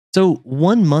So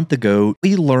 1 month ago,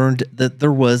 we learned that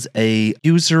there was a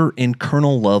user in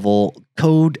kernel-level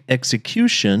code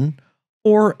execution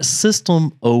or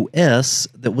system OS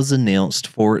that was announced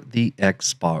for the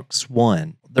Xbox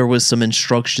One. There was some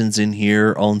instructions in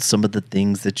here on some of the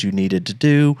things that you needed to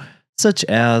do, such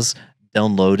as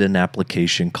download an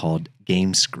application called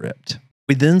GameScript.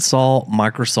 We then saw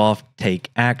Microsoft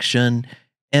take action,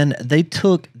 and they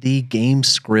took the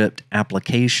GameScript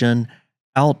application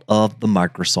out of the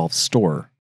Microsoft Store.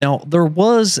 Now, there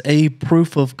was a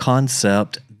proof of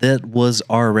concept that was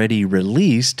already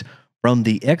released from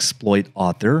the exploit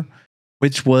author,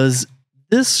 which was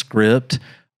this script,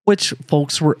 which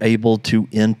folks were able to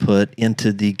input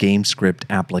into the GameScript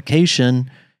application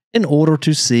in order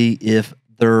to see if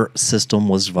their system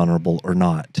was vulnerable or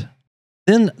not.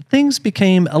 Then things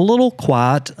became a little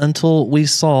quiet until we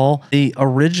saw the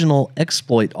original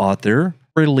exploit author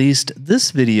released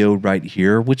this video right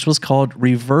here, which was called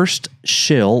Reversed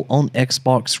Shell on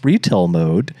Xbox Retail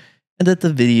Mode, and that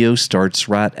the video starts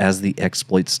right as the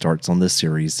exploit starts on the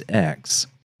Series X.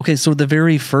 Okay, so the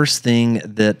very first thing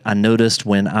that I noticed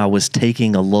when I was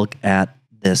taking a look at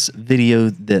this video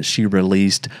that she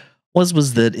released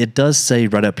was that it does say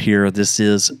right up here, this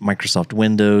is Microsoft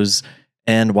Windows,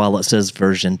 and while it says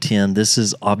version 10, this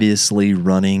is obviously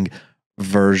running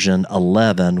version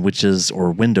 11, which is,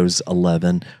 or Windows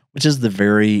 11, which is the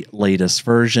very latest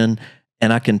version.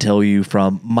 And I can tell you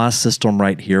from my system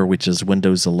right here, which is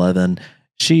Windows 11,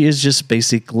 she is just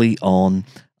basically on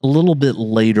a little bit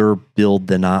later build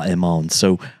than I am on.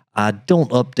 So I don't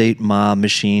update my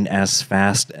machine as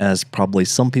fast as probably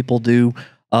some people do,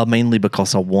 mainly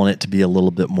because I want it to be a little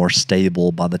bit more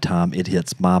stable by the time it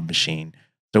hits my machine.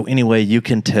 So anyway, you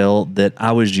can tell that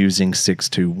I was using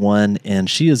 6.2.1 and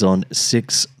she is on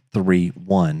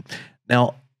 6.3.1.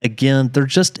 Now, again, they're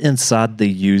just inside the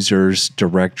user's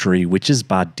directory, which is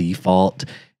by default.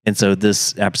 And so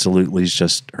this absolutely is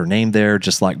just her name there,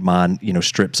 just like mine,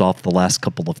 strips off the last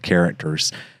couple of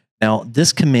characters. Now,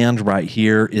 this command right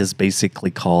here is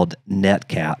basically called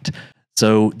netcat.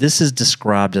 So this is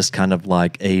described as kind of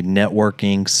like a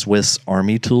networking Swiss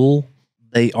Army tool.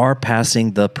 They are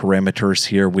passing the parameters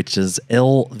here, which is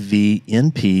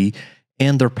lvnp,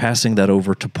 and they're passing that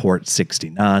over to port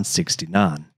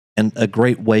 6969. And a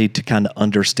great way to kind of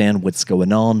understand what's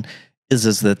going on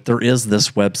is that there is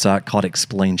this website called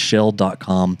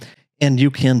explainshell.com, and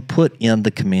you can put in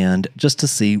the command just to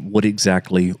see what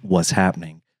exactly was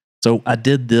happening. So I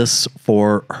did this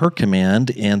for her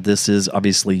command, and this is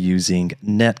obviously using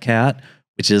netcat,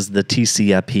 which is the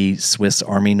TCP Swiss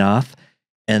Army knife.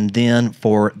 And then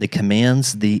for the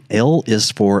commands, the L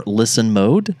is for listen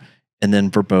mode, and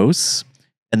then verbose,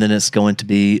 and then it's going to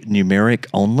be numeric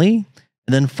only,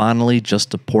 and then finally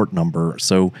just a port number.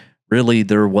 So really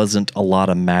there wasn't a lot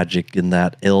of magic in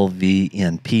that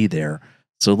LVNP there.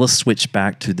 So let's switch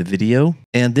back to the video,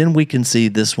 and then we can see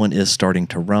this one is starting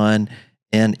to run,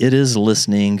 and it is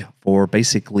listening for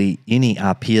basically any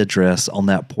IP address on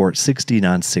that port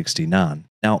 6969.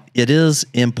 Now, it is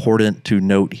important to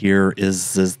note here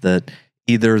is that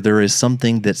either there is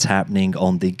something that's happening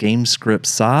on the GameScript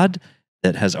side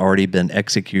that has already been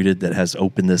executed that has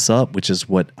opened this up, which is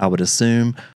what I would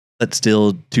assume, but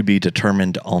still to be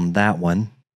determined on that one.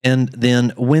 And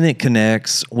then when it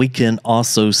connects, we can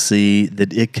also see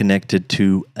that it connected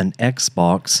to an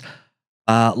Xbox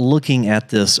looking at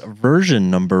this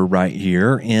version number right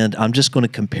here, and I'm just going to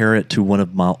compare it to one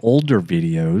of my older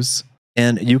videos.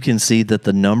 And you can see that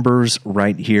the numbers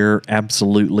right here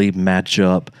absolutely match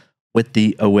up with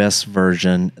the OS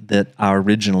version that I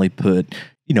originally put,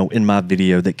 in my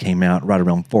video that came out right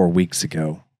around 4 weeks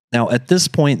ago. Now, at this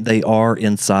point, they are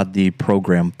inside the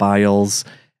program files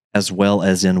as well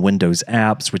as in Windows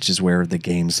apps, which is where the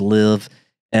games live.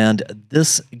 And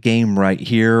this game right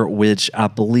here, which I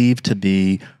believe to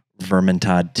be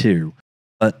Vermintide 2,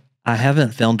 but I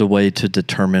haven't found a way to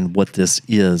determine what this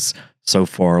is so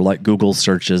far. Like Google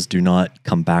searches do not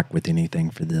come back with anything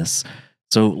for this.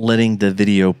 So letting the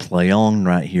video play on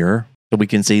right here, so we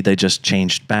can see they just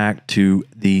changed back to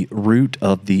the root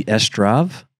of the S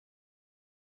drive,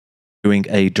 doing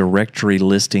a directory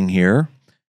listing here.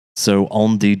 So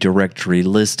on the directory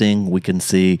listing, we can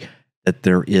see that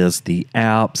there is the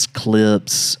apps,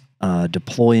 clips,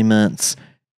 deployments,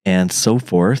 and so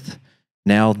forth.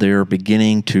 Now they're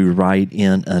beginning to write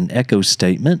in an echo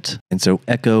statement. And so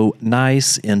echo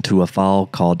nice into a file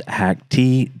called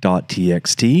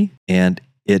hackt.txt. And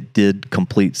it did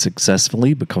complete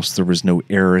successfully because there was no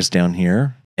errors down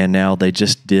here. And now they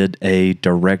just did a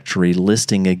directory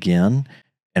listing again.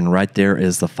 And right there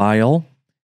is the file.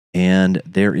 And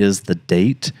there is the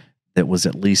date that was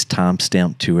at least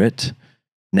timestamped to it.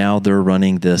 Now they're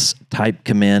running this type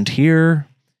command here,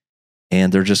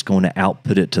 and they're just going to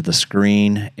output it to the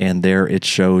screen. And there it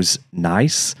shows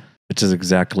nice, which is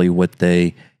exactly what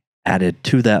they added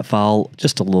to that file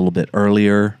just a little bit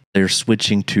earlier. They're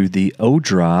switching to the O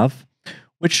drive,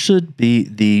 which should be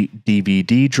the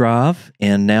DVD drive.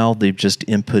 And now they've just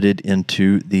inputted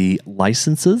into the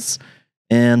licenses,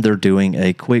 and they're doing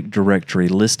a quick directory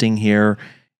listing here.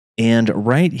 And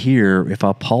right here, if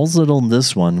I pause it on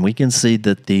this one, we can see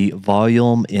that the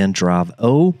volume in drive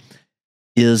O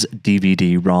is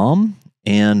DVD-ROM,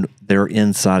 and they're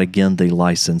inside again the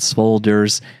license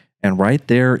folders. And right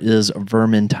there is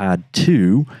Vermintide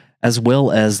 2, as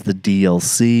well as the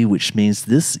DLC, which means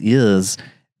this is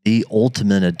the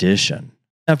Ultimate Edition.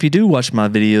 Now, if you do watch my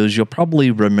videos, you'll probably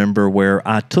remember where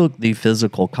I took the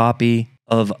physical copy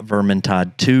of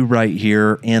Vermintide 2 right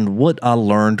here, and what I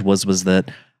learned was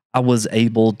that I was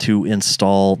able to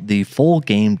install the full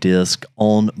game disc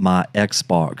on my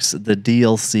Xbox. The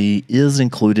DLC is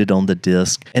included on the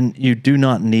disc, and you do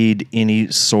not need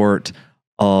any sort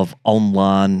of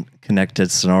online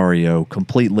connected scenario.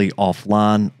 Completely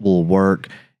offline will work,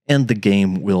 and the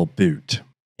game will boot.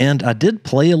 And I did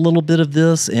play a little bit of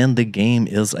this, and the game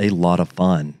is a lot of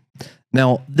fun.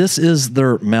 Now, this is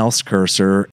their mouse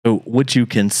cursor. So what you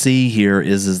can see here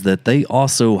is that they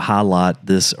also highlight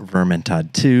this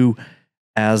Vermintide 2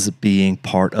 as being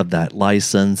part of that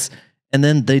license. And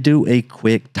then they do a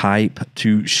quick type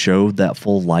to show that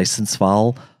full license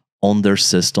file on their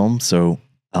system. So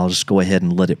I'll just go ahead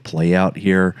and let it play out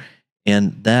here.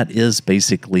 And that is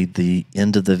basically the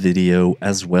end of the video,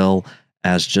 as well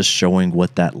as just showing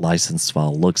what that license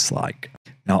file looks like.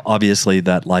 Now, obviously,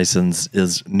 that license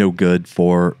is no good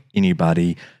for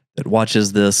anybody that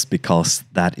watches this, because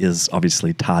that is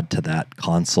obviously tied to that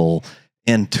console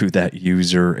and to that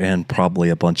user and probably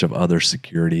a bunch of other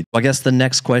security. I guess the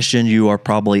next question you are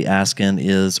probably asking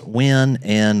is when,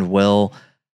 and well,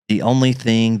 the only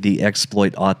thing the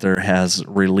exploit author has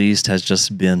released has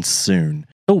just been soon.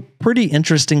 So pretty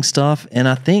interesting stuff, and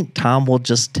I think time will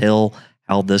just tell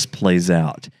how this plays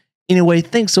out. Anyway,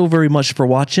 thanks so very much for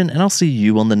watching, and I'll see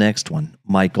you on the next one.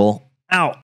 Michael, out.